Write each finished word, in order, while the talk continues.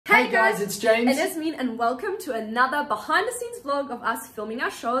Hey guys, it's James and Jasmin, and welcome to another behind the scenes vlog of us filming our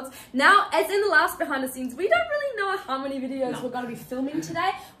shorts. Now, as in the last behind the scenes, we don't really know how many videos we're going to be filming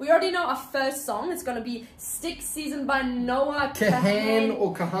today. We already know our first song. It's going to be Stick Season by Noah Kahan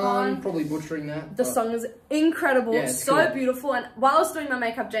or Kahan, probably butchering that. The song is incredible, yeah, so cool. Beautiful. And while I was doing my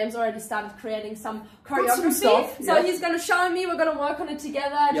makeup, James already started creating some choreography. Stuff, so he's going to show me, we're going to work on it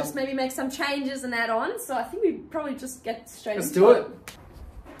together, just maybe make some changes and add on. So I think we probably just get straight into it. Let's do it.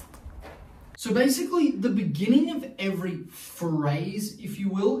 So basically, the beginning of every phrase, if you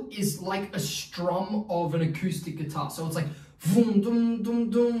will, is like a strum of an acoustic guitar. So it's like boom, dum,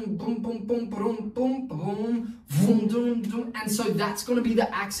 dum, dum, boom, boom, boom, boom, boom, boom, boom, dum, dum. And so that's going to be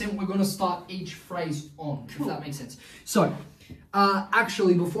the accent we're going to start each phrase on, if that makes sense. So,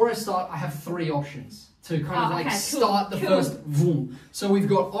 actually, before I start, I have three options to kind of start the first boom. So we've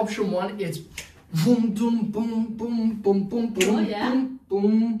got option one, it's boom, dum, boom, boom, boom, boom, boom, boom,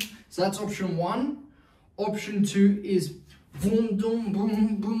 boom. So that's option one. Option two is boom, boom,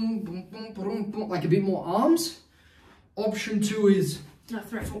 boom, boom, boom, boom, boom, boom, like a bit more arms. Option two is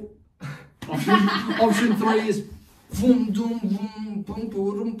three. Option three is boom, boom, boom, boom,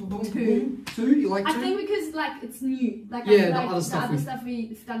 boom, boom, boom. Two. You like two? I think because like it's new. Like yeah, like the other stuff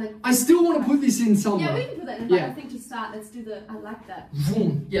we've done it. I still want to put this in somewhere. Yeah, we can put that in. But I think to start, let's do the. I like that.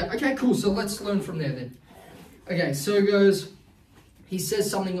 Boom. Yeah. Okay. Cool. So let's learn from there then. Okay. So it goes. He says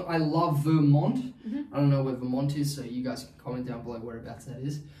something, I love Vermont. I don't know where Vermont is, so you guys can comment down below whereabouts that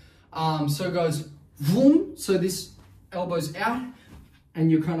is. So it goes, vroom, so this elbow's out,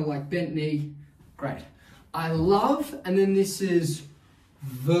 and you're kind of like bent knee. Great. I love, and then this is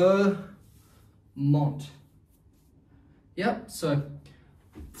Vermont. Yep, so,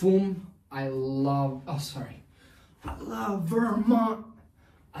 vroom, I love, oh sorry. I love Vermont.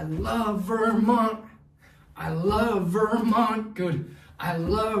 I love Vermont. I love Vermont. Good. I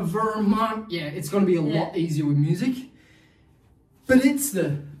love Vermont. Yeah, it's going to be a lot easier with music. But it's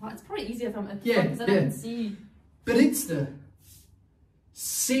the... Well, it's probably easier from it because I don't see... But it's the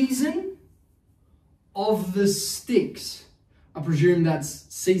season of the sticks. I presume that's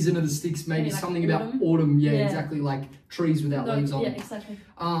season of the sticks, maybe like something autumn? About autumn. Yeah, exactly, like trees without leaves on them. Yeah, exactly.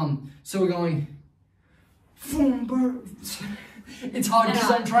 So we're going... It's hard because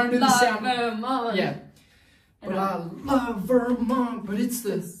I'm trying to do the sound. Vermont. Yeah. But I love Vermont, but it's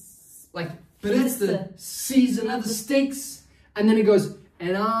the, it's the season of the sticks. And then it goes,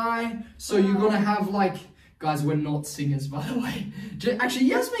 and I, so you're going to have like, guys, we're not singers, by the way. Actually,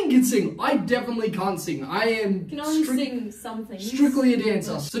 Jasmin can sing. I definitely can't sing. I am can only sing something. Strictly a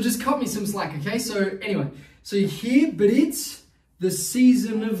dancer. So just cut me some slack, okay? So anyway, so you hear, but it's the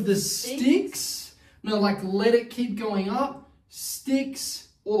season of the sticks. No, like let it keep going up. Sticks.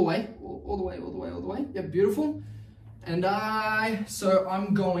 All the way, all the way, all the way, all the way. Yeah, beautiful. And so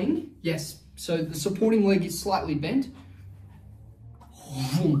I'm going, yes. So the supporting leg is slightly bent.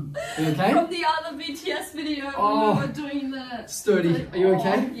 Okay? From the other BTS video, when we were doing the... Sturdy. Are you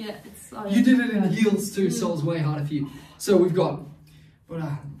okay? Yeah, it's... You did it in heels too, so it was way harder for you. So we've got, but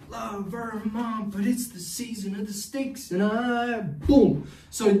I love Vermont, but it's the season of the sticks, and boom.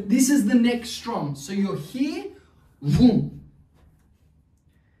 So this is the next strum. So you're here, boom.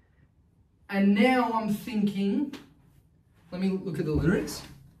 And now I'm thinking, let me look at the lyrics.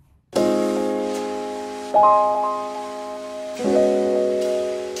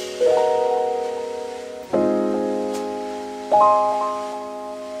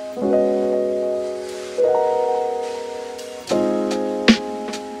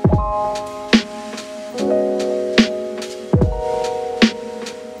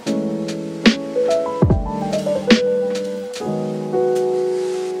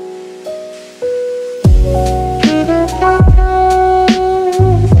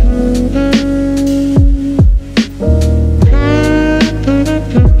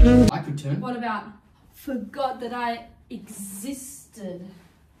 What about forgot that I existed?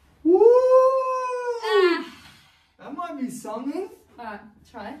 Woo! That might be something. Alright,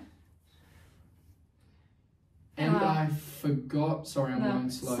 try. And I forgot. Sorry, I'm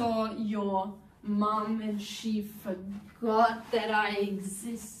going slow. Saw your mum and she forgot that I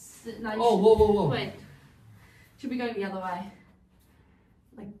existed. No, whoa. Wait. Should we go the other way?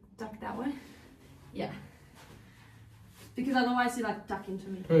 Like duck that way? Yeah. Because otherwise you like duck into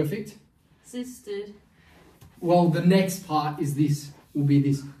me. Perfect. Existed. Well, the next part is this. Will be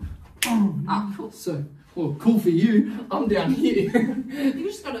this. Oh, cool. So, well, cool for you. I'm down here. You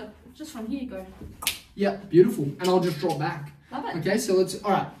just gotta, just from here go. Yeah, beautiful. And I'll just drop back. Love it. Okay, so let's,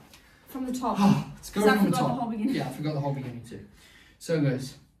 all right. From the top. Let's go from the top. The whole beginning. Yeah, I forgot the whole beginning too. So it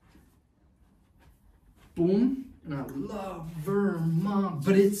goes. Boom. and I love her mom,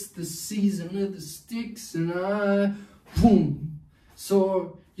 but it's the season of the sticks, and I, boom.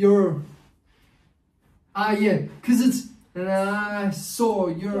 So you're, yeah, because it's, and I saw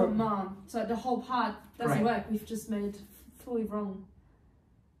your mom. So the whole part doesn't work. We've just made fully wrong.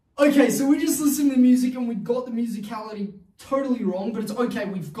 Okay, so we just listened to the music and we got the musicality totally wrong, but it's okay.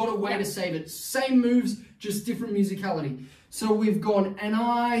 We've got a way to save it. Same moves, just different musicality. So we've gone, and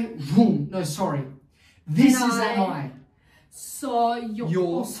I, boom. No, sorry. This is and I. So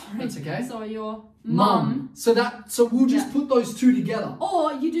your, that's okay. So your mum. So we'll just put those two together.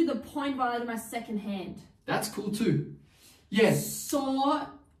 Or you do the point while I do my second hand. That's cool too. Yes. So.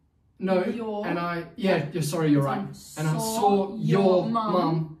 No. Your. And I. Yeah. You're sorry. You're right. And I saw your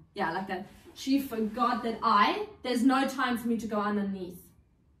mum. Yeah, like that. She forgot that there's no time for me to go underneath.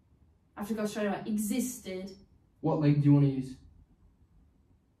 I have to go straight away. Existed. What leg do you want to use?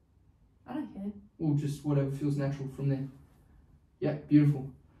 I don't care. Or just whatever feels natural from there. Yeah, beautiful.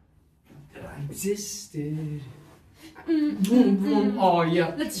 That I existed. Boom, boom. Oh,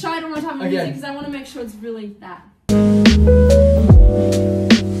 yeah. Let's try it one more time with music because I want to make sure it's really that.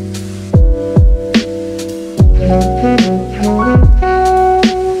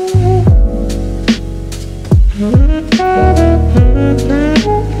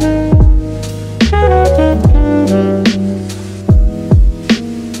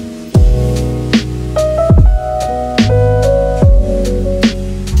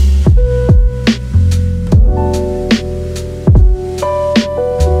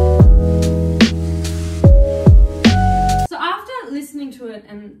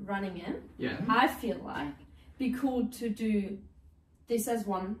 I feel like be cool to do this as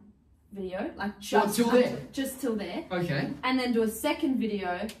one video, like just till there. Just till there. Okay. And then do a second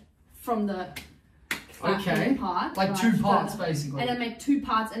video from the part. Like two parts basically. And then make two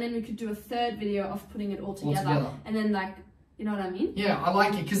parts, and then we could do a third video of putting it all together. And then like, you know what I mean? Yeah, I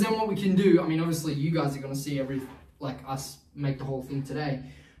like it, because then what we can do, I mean, obviously you guys are going to see us make the whole thing today.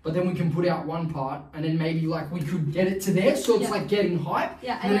 But then we can put out one part, and then maybe like we could get it to there, so it's like getting hype.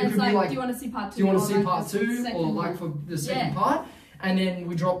 Yeah, and then it's like, do you want to see part 2? Do you want to see part 2, or like for the second part? And then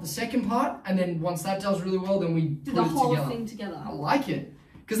we drop the second part, and then once that does really well, then we do the whole thing together. I like it,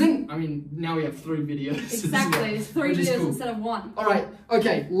 because then I mean now we have 3 videos. Exactly, it's 3 videos instead of 1. All right,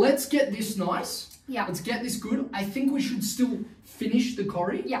 okay, let's get this nice. Yeah. Let's get this good. I think we should still finish the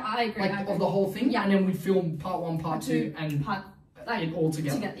choreo. Yeah, I agree. Of the whole thing. Yeah. And then we film part 1, part 2, and it all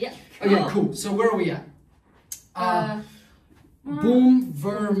together. Yeah. Okay, cool. So where are we at? Boom,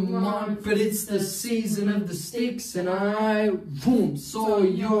 Vermont, but it's the season of the sticks, and I, boom, saw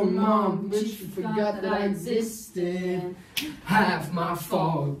your mom, but she forgot that I existed. Half my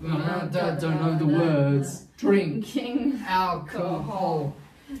fault, I don't know the words. Drinking alcohol.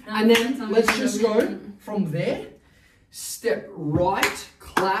 And then let's just go from there. Step right,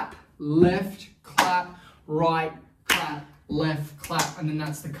 clap, left, clap, right, clap, left, clap, and then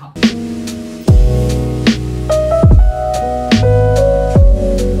that's the cut.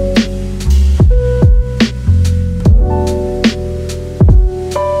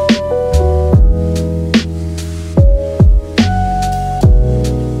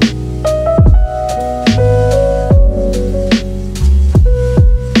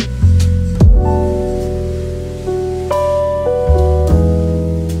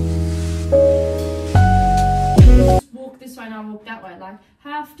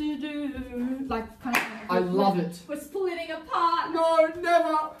 I love it. We're splitting apart. No,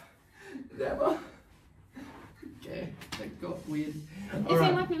 never. Never. Okay, that got weird. If you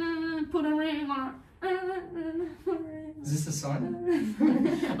like me, put a ring on it. Is this a sign?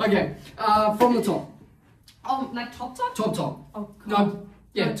 Okay, from the top. Oh, like top? Top. Oh, God. No,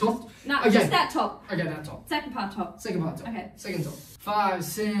 yeah, top. No, okay. Just that top. Okay, that top. Second part top. Second part top. Okay. Second top. 5,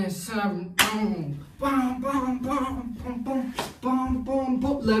 6, 7, boom, boom, boom, boom, boom, boom, boom, boom,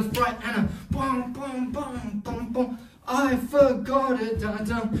 boom, left, right, and a boom, boom, boom, boom, boom. I forgot it,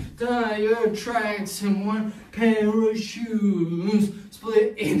 your tracks and 1 pair of shoes,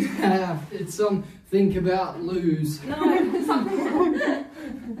 split in half. It's think about lose. No, something.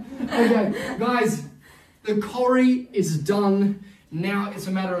 Okay, guys, the choreo is done. Now it's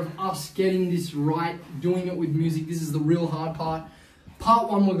a matter of us getting this right, doing it with music. This is the real hard part. Part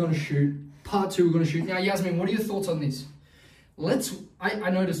 1 we're going to shoot. Part 2 we're going to shoot. Now, Jasmin, what are your thoughts on this? I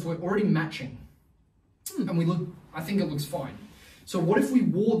noticed we're already matching. And I think it looks fine. So what if we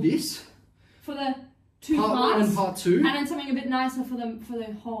wore this? For the 2 parts. Part 1 and part 2. And then something a bit nicer for the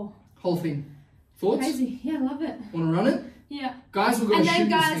whole thing. Thoughts? Crazy. Yeah, love it. Want to run it? Yeah. Guys, we're going to shoot this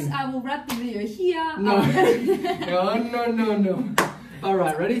thing. And then, guys, I will wrap the video here. No. No. All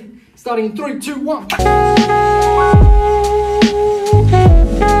right, ready? Starting in 3, 2, 1.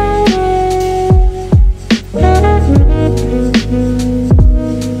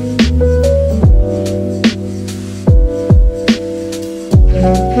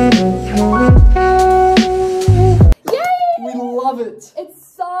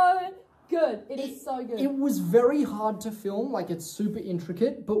 It was very hard to film, like it's super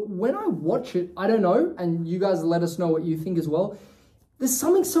intricate, but when I watch it, I don't know, and you guys let us know what you think as well, there's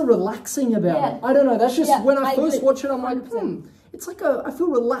something so relaxing about it. I don't know, that's just, when I first watch it, I'm like, it's like I feel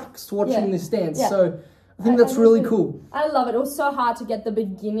relaxed watching this dance, so I think that's really cool. I love it. It was so hard to get the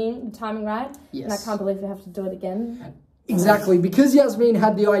timing right, and I can't believe we have to do it again. Exactly, because Jasmin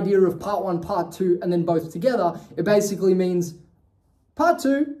had the idea of part 1, part 2, and then both together, it basically means part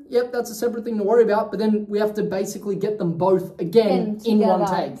 2, yep, that's a separate thing to worry about, but then we have to basically get them both again in one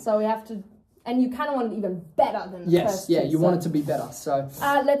take. So we have to, and you kind of want it even better than the first two. You want it to be better, so.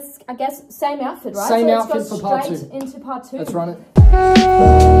 Let's, I guess, same outfit, right? Same outfit for part 2. Let's go straight into part 2. Let's run it.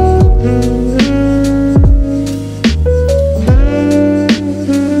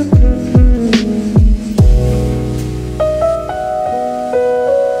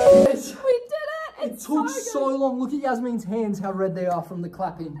 So long. Look at Jasmin's hands, how red they are from the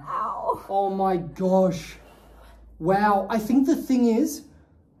clapping. Ow. Oh my gosh. Wow. I think the thing is,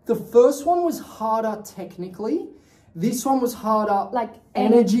 the first one was harder technically. This one was harder like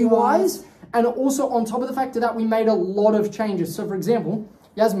energy-wise. And also on top of the fact of that, we made a lot of changes. So for example,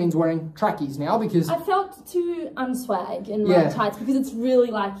 Jasmin's wearing trackies now because... I felt too unswag in my tights because it's really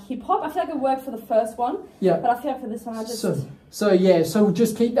like hip-hop. I feel like it worked for the first one. Yeah. But I feel like for this one, I just... So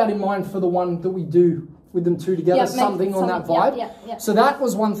just keep that in mind for the one that we do with them two together, something on that vibe. So that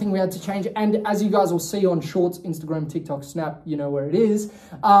was one thing we had to change. And as you guys will see on Shorts, Instagram, TikTok, Snap, you know where it is.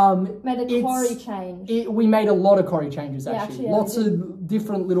 Made a choreo change. We made a lot of choreo changes, actually. Lots of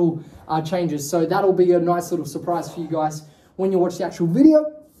different little changes. So that'll be a nice little surprise for you guys when you watch the actual video.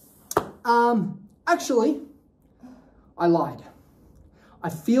 Actually, I lied. I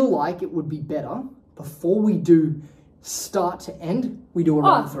feel like it would be better before we do start to end, we do a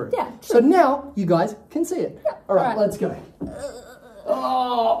run through. Yeah, true. So now you guys can see it. Yeah. All right, let's go.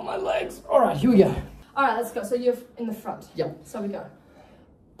 Oh, my legs. All right, here we go. All right, let's go. So you're in the front. Yep. So we go.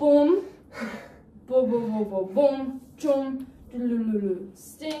 Boom. Boom, boom, boom, boom, boom. Jum.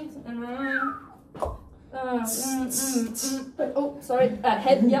 Stinks. Oh, sorry.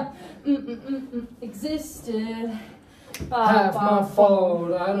 Head, yep. Existed. Half my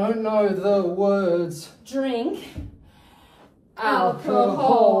fault, I don't know the words. Drink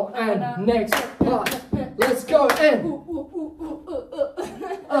alcohol and next part. Let's go and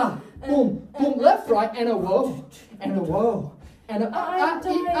boom, boom, left, right, and a whoa, and a whoa, and a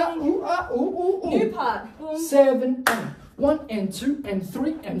new part. Boom. 7 and 1 and 2 and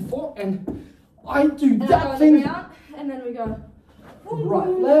 3 and 4 and I do that thing. And then we go right,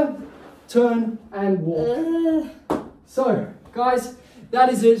 left, turn and walk. So, guys, that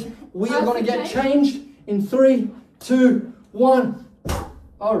is it. We are going to get changed in 3, 2, 1.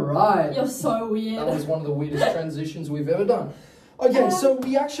 All right. You're so weird. That was one of the weirdest transitions we've ever done. Okay, so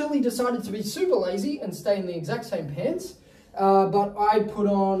we actually decided to be super lazy and stay in the exact same pants. But I put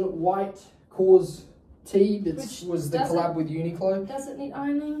on white Cause tee that was the collab with Uniqlo. Does it need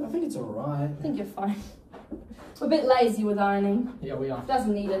ironing? I think it's all right. I think you're fine. We're a bit lazy with ironing. Yeah, we are.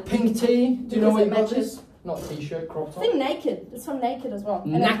 Doesn't need it. Pink tee. Do you know where you got this? Not t-shirt, crop top. I think Naked. It's from Naked as well.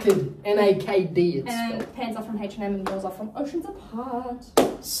 Naked. N-A-K-D. It's and pants are from H&M and girls are from Oceans Apart.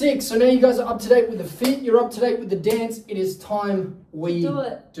 6. So now you guys are up to date with the fit. You're up to date with the dance. It is time we do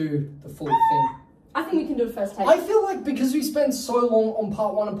the full thing. I think we can do it first take. I feel like because we spent so long on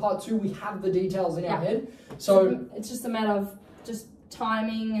part 1 and part 2, we have the details in our head. So it's just a matter of just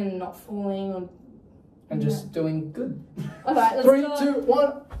timing and not falling and just doing good. All right, let's 3, go. 2,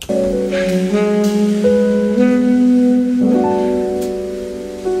 1.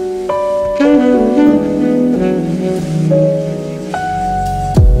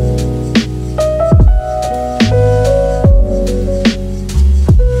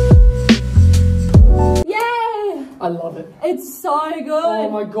 I love it. It's so good. Oh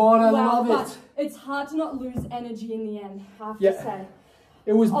my god, I love it. It's hard to not lose energy in the end, I have to say.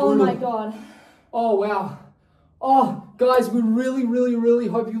 It was brutal. Oh my god. Oh wow. Oh, guys, we really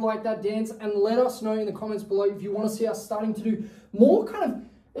hope you like that dance, and let us know in the comments below if you want to see us starting to do more kind of,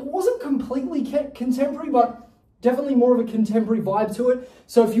 it wasn't completely contemporary, but definitely more of a contemporary vibe to it.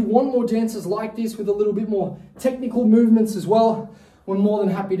 So if you want more dances like this with a little bit more technical movements as well, we're more than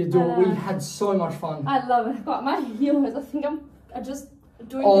happy to do it. We had so much fun. I love it. But my heel hurts. I think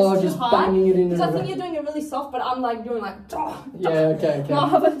doing Oh, this just too hard. banging it in Because I there. think you're doing it really soft, but I'm like doing like. Yeah, okay. Now I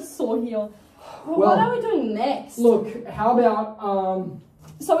have a sore heel. Well, what are we doing next? Look, how about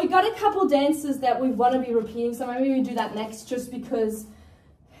So we got a couple dances that we want to be repeating, so maybe we do that next just because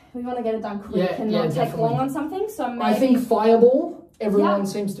we want to get it done quick and not take long on something. So maybe I think Fireball, everyone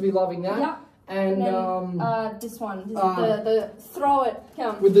seems to be loving that. Yeah. And then, this one, the throw it,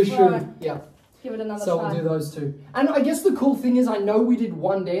 with the throw shoe, it. yeah. Give it another So try. we'll do those two. And I guess the cool thing is I know we did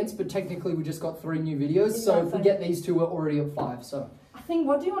one dance, but technically we just got 3 new videos. So if we get these 2, we're already at 5. So I think,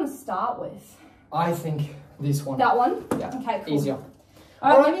 what do you want to start with? I think this one. That one? Yeah. Okay, cool. Easier.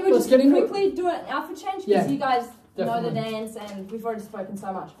 Alright, maybe we let's just get into quickly do an outfit change because you guys know the definitely. dance and we've already spoken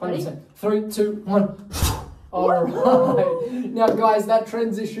so much. Ready? 100%. 3, 2, 1. Alright. Now guys, that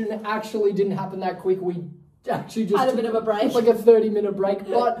transition actually didn't happen that quick. We actually just had a bit of a break. Like a 30-minute break,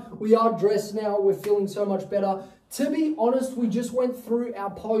 but we are dressed now. We're feeling so much better. To be honest, we just went through our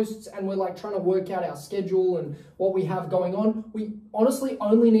posts and we're like trying to work out our schedule and what we have going on. We honestly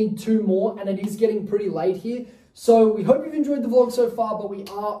only need 2 more and it is getting pretty late here. So we hope you've enjoyed the vlog so far, but we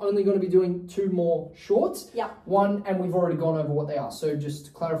are only going to be doing 2 more shorts. Yeah. One, and we've already gone over what they are. So just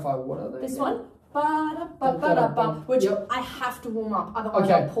to clarify, what are they? This one? Which I have to warm up, otherwise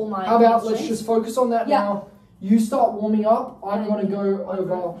I'll pull my How about let's just focus on that now. You start warming up. I'm going to go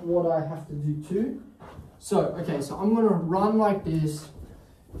over what I have to do too. So, okay, so I'm going to run like this,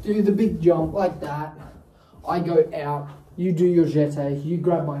 do the big jump like that. I go out, you do your jeté, you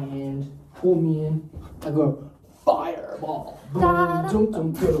grab my hand, pull me in, I go fireball. Boom, dum,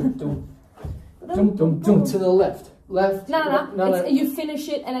 dum, dum, dum. Dum, dum, dum, to the left. Left. No. You finish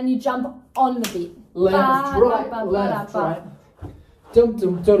it and then you jump on the beat. Left, right, left, right. Dum,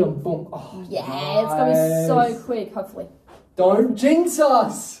 dum, dum, dum, boom. Oh, yeah, nice. It's going to be so quick, hopefully. Don't jinx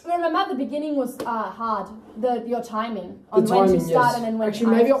us! Remember, the beginning was hard. Your timing. On when to start and then when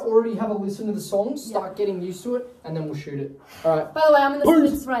actually, maybe I'll already have a listen to the songs, start getting used to it, and then we'll shoot it. Alright. By the way, I'm in the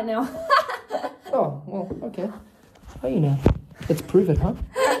splits right now. Oh, well, okay. Oh, you know. Let's prove it, huh?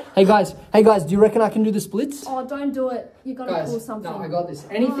 Hey guys, do you reckon I can do the splits? Oh, don't do it. You're going to pull something. No, I got this.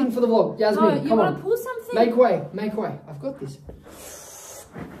 Anything for the vlog. Jasmin, come on. You want to pull something? Make way. I've got this.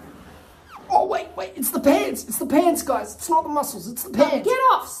 Oh, wait, it's the pants. It's the pants, guys. It's not the muscles, it's the pants. Get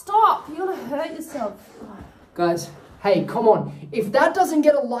off, stop. You're going to hurt yourself. Guys, hey, come on. If that doesn't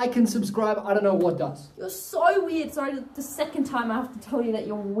get a like and subscribe, I don't know what does. You're so weird. Sorry, the second time I have to tell you that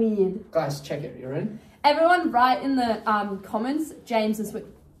you're weird. Guys, check it. You ready? Everyone write in the comments, James is weird.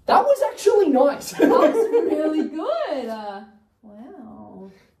 That was actually nice. That was really good. Wow.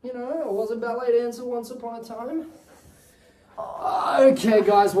 You know, I was a ballet dancer once upon a time. Okay,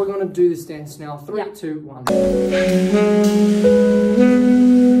 guys, we're going to do this dance now. 3, 2, 1.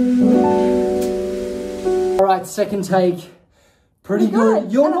 Alright, second take. Pretty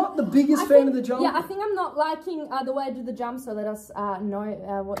good. You're not the biggest fan of the jump? Yeah, I think I'm not liking the way I do the jump, so let us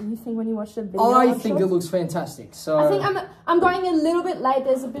know what you think when you watch the video. I think it looks fantastic. So I think I'm going a little bit late.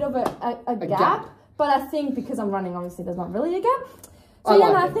 There's a bit of a gap, but I think because I'm running, obviously, there's not really a gap. So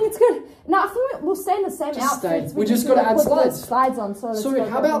I think it's good. Now I think we'll stay in the same outfits. We just got to add slides. Slides on. So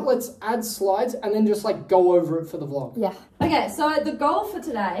how about let's add slides and then just like go over it for the vlog. Yeah. Okay. So the goal for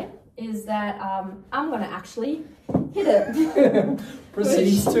today is that I'm gonna actually hit it.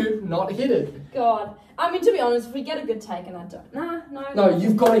 Proceeds to not hit it. God. I mean, to be honest, if we get a good take and I don't, No,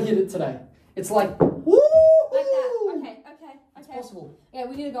 you've got to hit it today. It's like woo. Like that. Okay. It's possible. Yeah,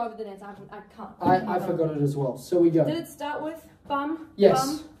 we need to go over the dance. I can't. I forgot it as well. So we go. Did it start with bum?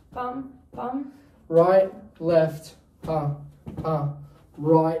 Yes. Bum. Right, left,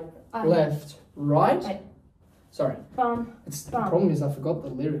 right, left, right. Wait. Sorry. Bum. The problem is I forgot the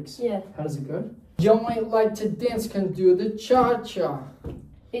lyrics. Yeah. How does it go? Young might like to dance, can do the cha-cha.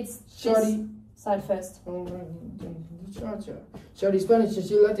 It's Shorty. Side first. Cha-cha. Shorty Spanish,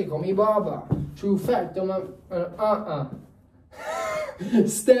 she like to call me Baba. True fact,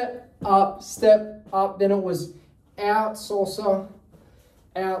 Step up, then it was out salsa,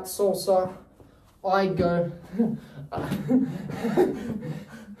 I go,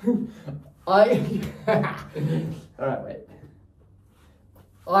 alright, wait.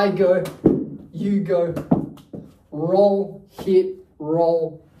 I go, you go, roll, hit,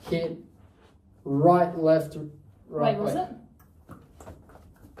 right, left, right. Wait, was it?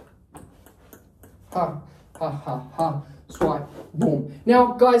 Ha, swipe, boom.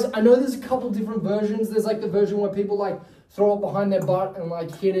 Now, guys, I know there's a couple different versions. There's like the version where people like throw it behind their butt and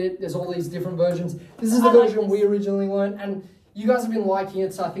like hit it. There's all these different versions. This is the version we originally learned, and you guys have been liking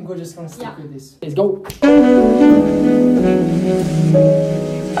it, so I think we're just gonna stick with this. Let's go.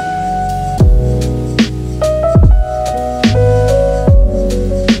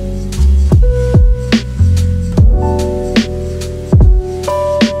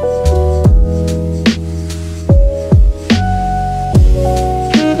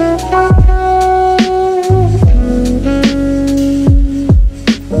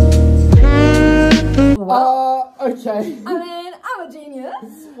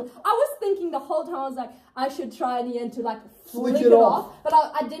 whole time I was like, I should try in the end to like Flick flick it it off. off. But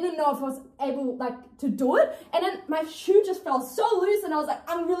I didn't know if I was able like to do it. And then my shoe just fell so loose and I was like,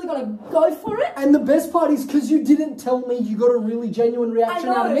 I'm really gonna go for it. And the best part is because you didn't tell me, you got a really genuine reaction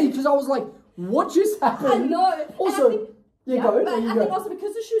out of me because I was like, what just happened? I know. Also, But go. I think also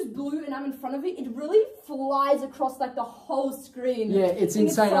because the shoe's blue and I'm in front of it, it really flies across like the whole screen. Yeah, it's And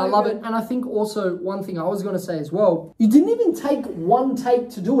insane. so I love good. it. And I think also one thing I was going to say as well, you didn't even take one take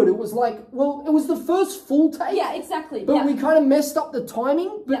to do it. It was like, well, it was the first full take. Yeah, exactly. But yeah. we kind of messed up the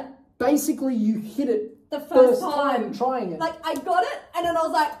timing. But Yeah. basically you hit it The first time trying it. Like I got it and then I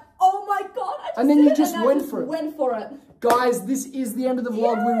was like, oh my god, I just And then did you it, just and I went for it. Went for it. Guys, this is the end of the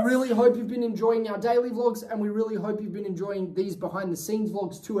vlog. Yes. We really hope you've been enjoying our daily vlogs and we really hope you've been enjoying these behind the scenes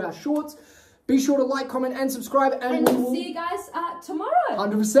vlogs to our shorts. Be sure to like, comment and subscribe and And we we'll will see you guys tomorrow.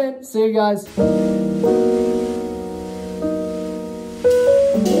 100%. See you guys.